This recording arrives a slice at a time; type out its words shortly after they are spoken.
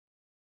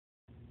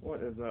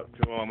What is up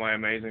to all my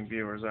amazing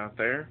viewers out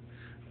there?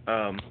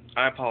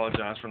 I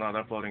apologize for not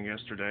uploading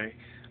yesterday.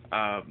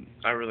 I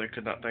really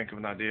could not think of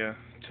an idea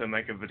to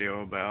make a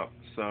video about,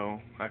 so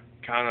I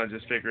kind of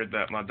just figured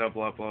that my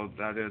double upload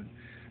that I did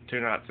 2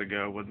 nights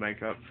ago would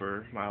make up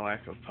for my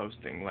lack of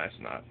posting last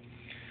night.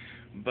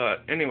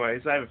 But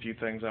anyways, I have a few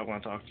things I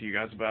want to talk to you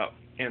guys about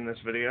in this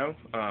video.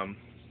 And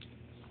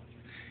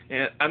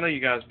I know you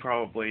guys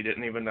probably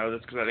didn't even know this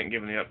because I didn't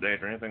give any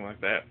update or anything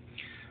like that.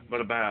 But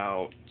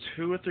about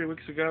 2 or 3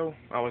 weeks ago,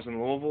 I was in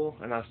Louisville,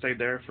 and I stayed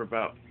there for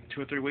about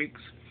 2 or 3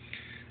 weeks.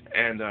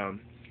 And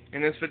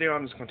in this video,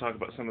 I'm just going to talk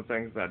about some of the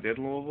things that I did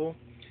in Louisville.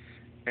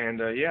 And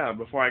yeah,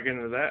 before I get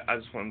into that, I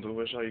just wanted to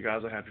wish all you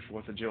guys a happy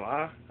 4th of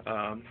July.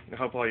 I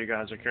hope all you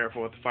guys are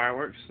careful with the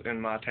fireworks.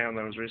 In my town,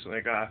 there was recently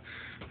a guy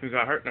who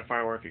got hurt in a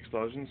firework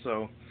explosion,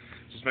 so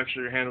just make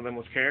sure you handle them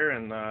with care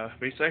and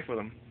be safe with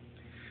them.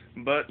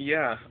 But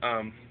yeah,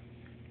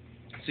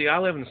 see, I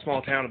live in a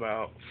small town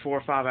about 4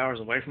 or 5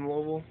 hours away from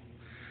Louisville,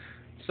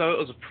 so it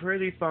was a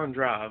pretty fun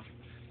drive.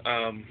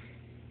 Um,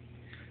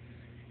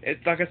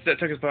 like I said, it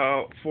took us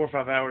about 4 or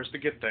 5 hours to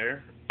get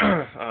there.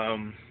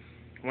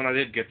 When I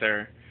did get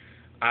there,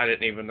 I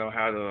didn't even know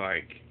how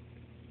to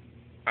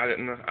I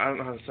don't know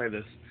how to say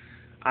this.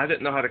 I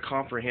didn't know how to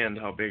comprehend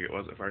how big it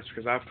was at first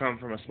because I've come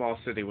from a small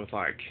city with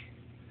like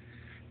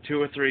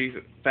 2 or 3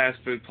 fast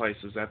food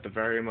places at the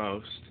very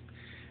most,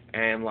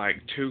 and like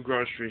 2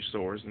 grocery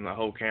stores in the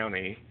whole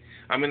county.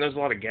 I mean, there's a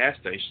lot of gas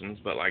stations,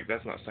 but like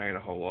that's not saying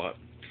a whole lot.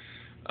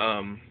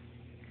 Um,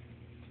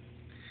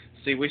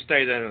 See, we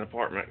stayed in an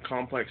apartment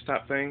complex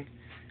type thing,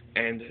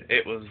 and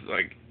it was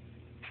like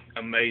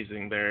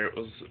amazing there. It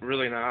was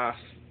really nice.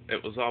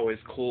 It was always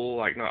cool,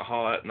 like not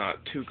hot, not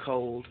too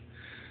cold.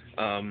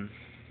 Um,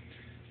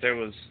 there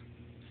was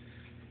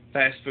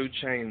fast food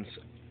chains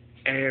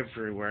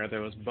everywhere.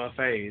 There was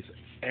buffets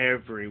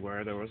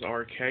everywhere. There was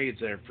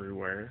arcades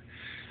everywhere,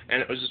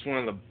 and it was just one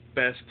of the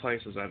best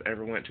places I've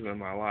ever went to in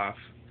my life.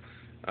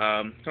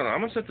 Hold on,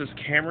 I'm gonna set this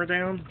camera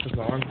down because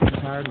my arm's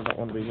getting tired and I don't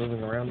want to be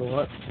moving around a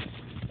lot.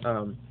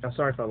 I'm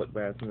sorry if I look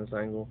bad from this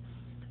angle,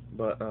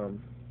 but I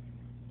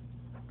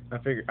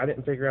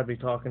didn't figure I'd be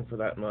talking for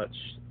that much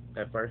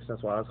at first.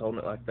 That's why I was holding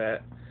it like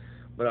that.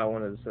 But I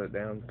wanted to set it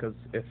down because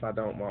if I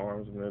don't, my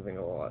arms are moving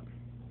a lot.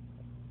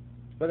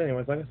 But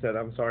anyways, like I said,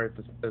 I'm sorry if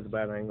this is a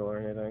bad angle or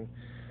anything.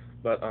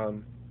 But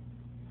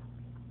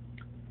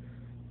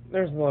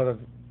there's a lot of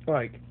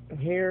like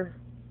here.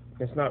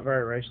 It's not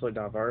very racially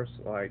diverse.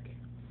 Like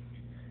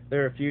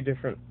there are a few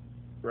different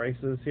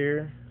races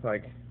here,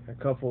 like a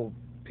couple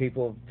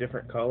people of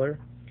different color,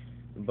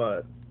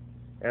 but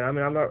and I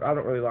mean I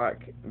don't really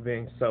like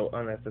being so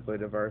unethically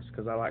diverse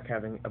because I like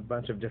having a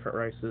bunch of different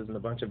races and a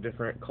bunch of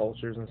different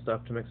cultures and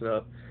stuff to mix it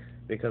up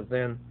because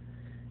then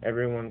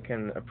everyone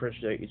can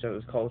appreciate each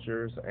other's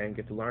cultures and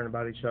get to learn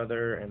about each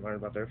other and learn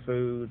about their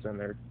foods and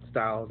their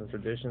styles and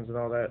traditions and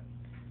all that.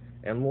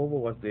 And Louisville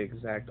was the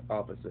exact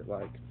opposite.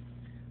 Like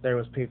there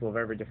was people of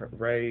every different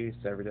race,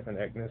 every different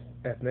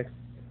ethnicity.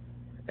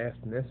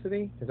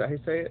 Is that how you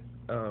say it?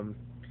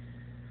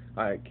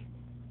 Like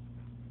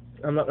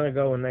I'm not gonna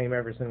go and name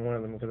every single one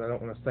of them because I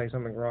don't want to say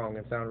something wrong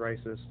and sound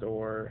racist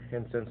or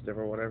insensitive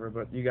or whatever.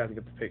 But you guys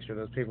get the picture.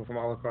 There's people from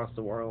all across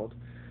the world.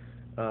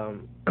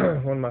 One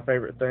of my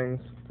favorite things.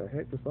 The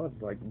heck, this light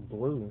is like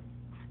blue.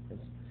 It's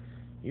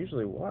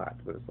usually white,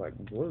 but it's like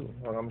blue.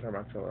 Hold on, I'm gonna turn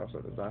my color off so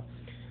it doesn't die.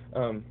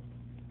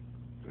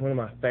 One of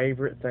my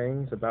favorite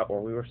things about where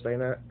we were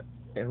staying at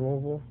in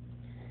Louisville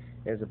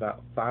is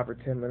about 5 or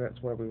 10 minutes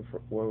where we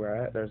were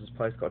at. There's this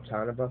place called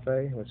China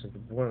Buffet, which is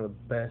one of the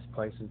best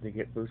places to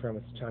get food from.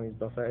 It's a Chinese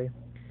buffet,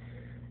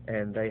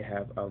 and they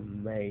have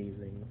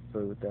amazing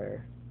food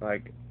there.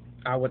 Like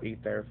I would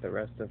eat there for the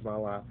rest of my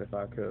life if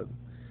I could,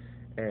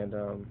 and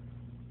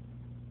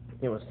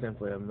it was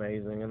simply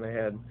amazing. And they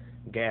had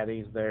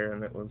Gaddies there,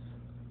 and it was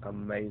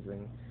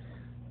amazing.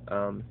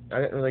 I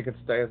didn't really get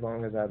to stay as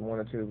long as I'd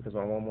wanted to because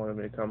my mom wanted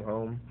me to come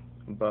home,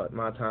 but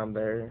my time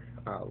there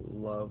I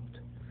loved.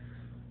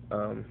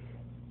 Um,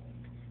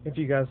 if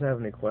you guys have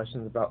any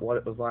questions about what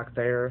it was like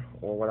there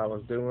or what I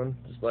was doing,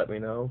 just let me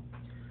know.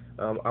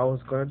 I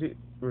was going to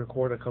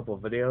record a couple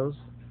of videos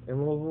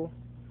in Louisville,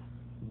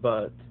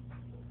 but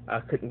I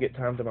couldn't get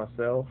time to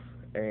myself,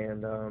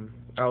 and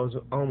I was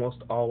almost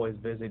always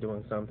busy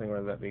doing something,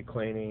 whether that be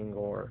cleaning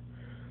or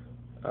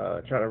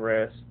trying to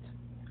rest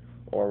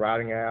or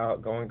riding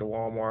out, going to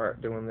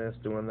Walmart, doing this,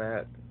 doing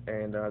that.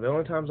 And the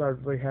only times I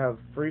really have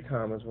free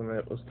time is when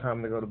it was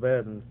time to go to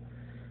bed, and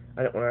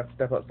I didn't want to have to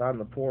step outside on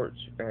the porch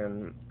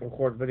and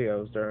record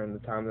videos during the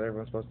time that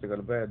everyone's supposed to go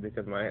to bed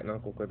because my aunt and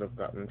uncle could have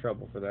gotten in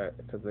trouble for that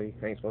because they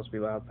ain't supposed to be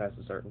loud past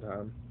a certain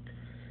time.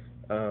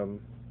 Um,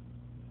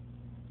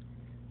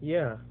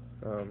 yeah,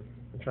 I'm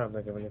trying to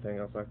think of anything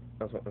else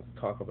I was wanting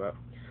to talk about.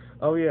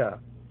 Oh yeah,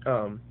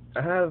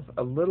 I have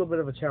a little bit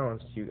of a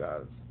challenge to you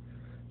guys.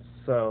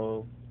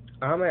 So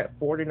I'm at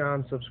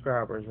 49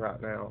 subscribers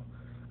right now.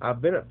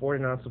 I've been at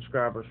 49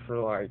 subscribers for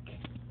like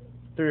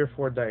 3 or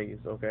 4 days,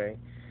 okay?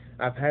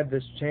 I've had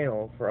this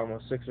channel for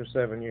almost 6 or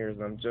 7 years,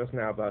 and I'm just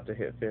now about to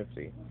hit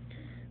 50.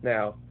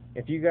 Now,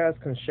 If you guys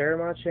can share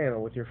my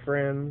channel with your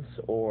friends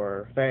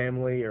or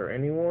family or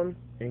anyone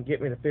and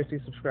get me to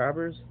 50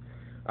 subscribers,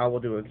 I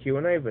will do a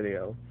Q&A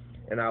video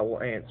and I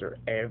will answer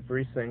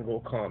every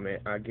single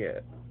comment I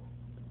get.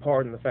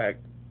 Pardon the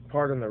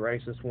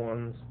racist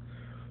ones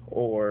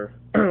or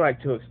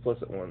like too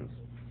explicit ones.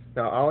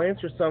 Now, I'll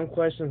answer some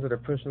questions that are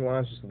pushing the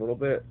lines just a little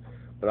bit,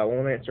 but I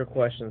won't answer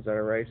questions that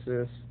are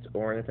racist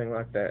or anything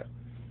like that.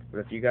 But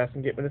if you guys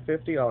can get me to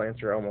 50, I'll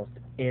answer almost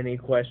any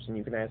question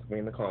you can ask me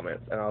in the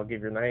comments, and I'll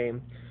give your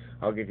name,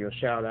 I'll give you a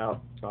shout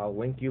out, I'll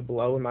link you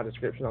below in my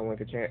description, I'll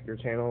link your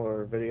channel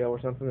or video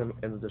or something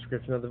in the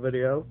description of the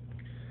video,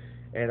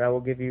 and I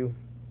will give you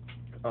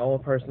all a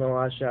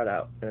personalized shout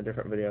out in a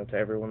different video to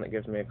everyone that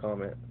gives me a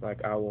comment.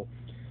 Like, I will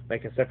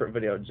make a separate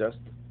video just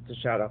to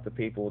shout out the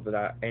people that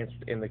I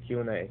answered in the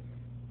Q&A.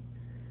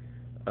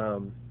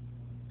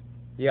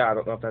 Yeah, I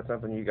don't know if that's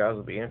something you guys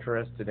would be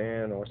interested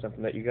in or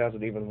something that you guys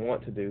would even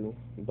want to do,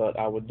 but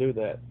I would do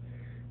that.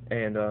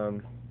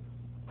 And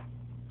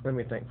let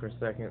me think for a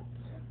second,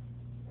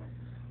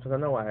 because I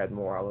know I had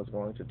more I was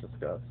going to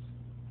discuss.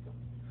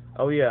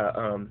 Oh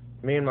yeah,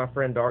 me and my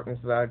friend Darkness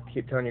that I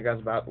keep telling you guys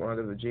about, when I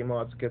do the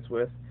Gmod skits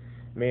with,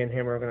 me and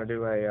him are going to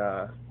do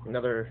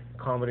another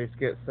comedy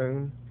skit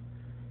soon.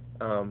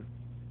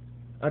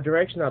 A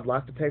direction I'd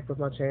like to take with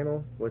my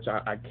channel, which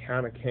I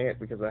kind of can't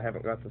because I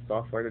haven't got the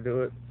software to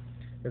do it,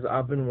 is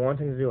I've been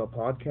wanting to do a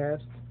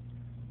podcast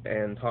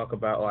and talk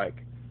about like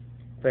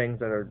things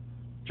that are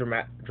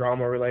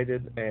drama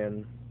related,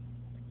 and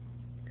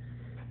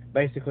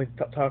basically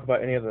talk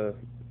about any of the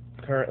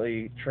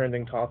currently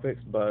trending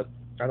topics, but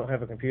I don't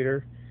have a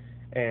computer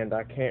and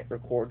I can't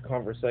record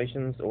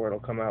conversations or it'll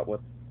come out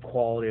with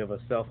quality of a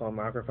cell phone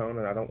microphone,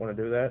 and I don't want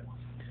to do that.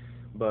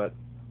 But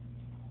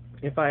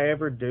if I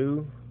ever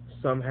do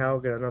somehow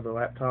get another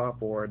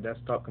laptop or a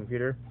desktop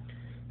computer,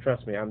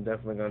 trust me, I'm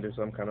definitely going to do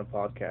some kind of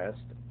podcast.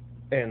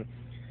 And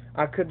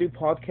I could do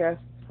podcasts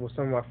with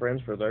some of my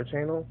friends for their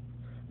channel,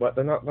 but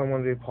they're not going to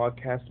want to do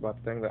podcasts about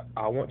the thing that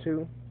I want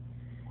to.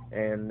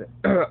 And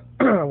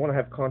I want to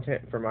have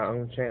content for my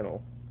own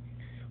channel,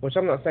 which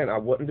I'm not saying I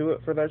wouldn't do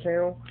it for their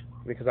channel,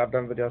 because I've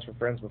done videos for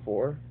friends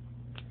before,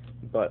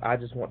 but I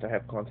just want to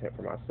have content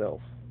for myself.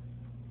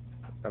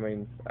 I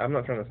mean, I'm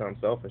not trying to sound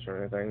selfish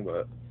or anything,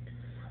 but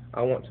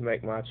I want to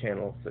make my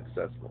channel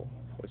successful,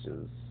 which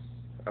is,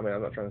 I mean,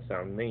 I'm not trying to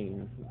sound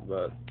mean,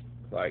 but,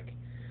 like,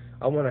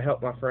 I want to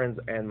help my friends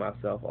and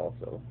myself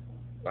also.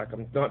 Like,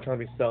 I'm not trying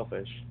to be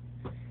selfish,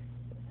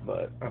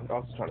 but I'm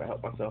also trying to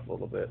help myself a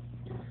little bit.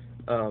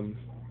 Let me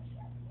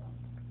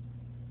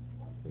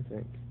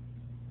think.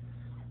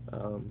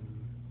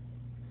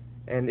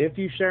 And if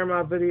you share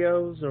my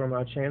videos or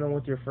my channel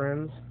with your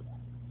friends,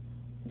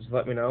 just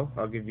let me know.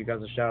 I'll give you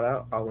guys a shout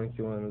out. I'll link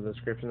you in the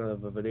description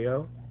of the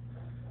video.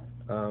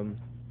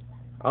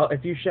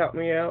 If you shout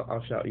me out,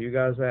 I'll shout you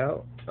guys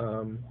out.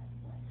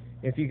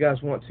 If you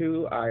guys want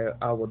to,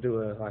 I will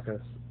do I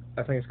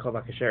think it's called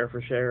like a share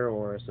for share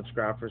or a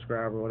subscribe for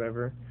subscribe or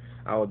whatever.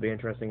 I would be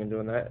interested in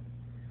doing that.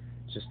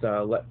 Just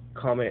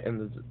comment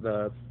in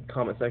the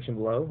comment section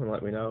below and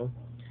let me know.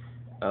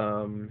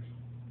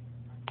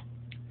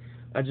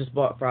 I just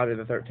bought Friday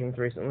the 13th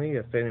recently.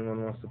 If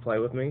anyone wants to play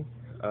with me,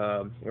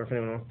 or if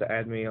anyone wants to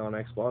add me on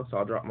Xbox,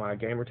 I'll drop my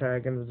gamer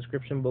tag in the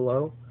description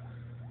below.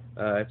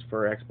 It's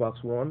for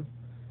Xbox One.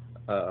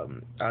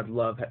 I'd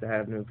love to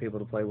have new people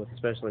to play with,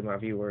 especially my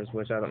viewers,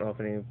 which I don't know if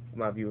any of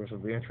my viewers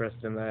would be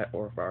interested in that,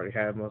 or if I already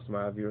have most of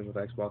my viewers with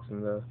Xbox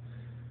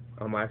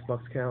on my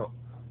Xbox account.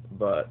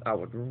 But I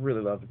would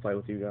really love to play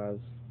with you guys.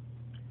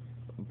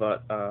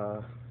 But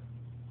I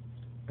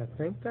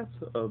think that's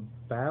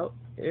about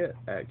it,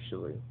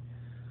 actually.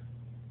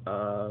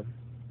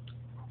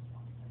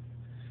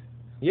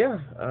 Yeah,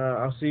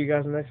 I'll see you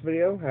guys in the next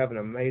video. Have an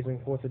amazing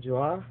 4th of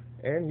July,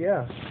 and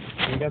yeah,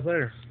 see you guys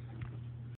later.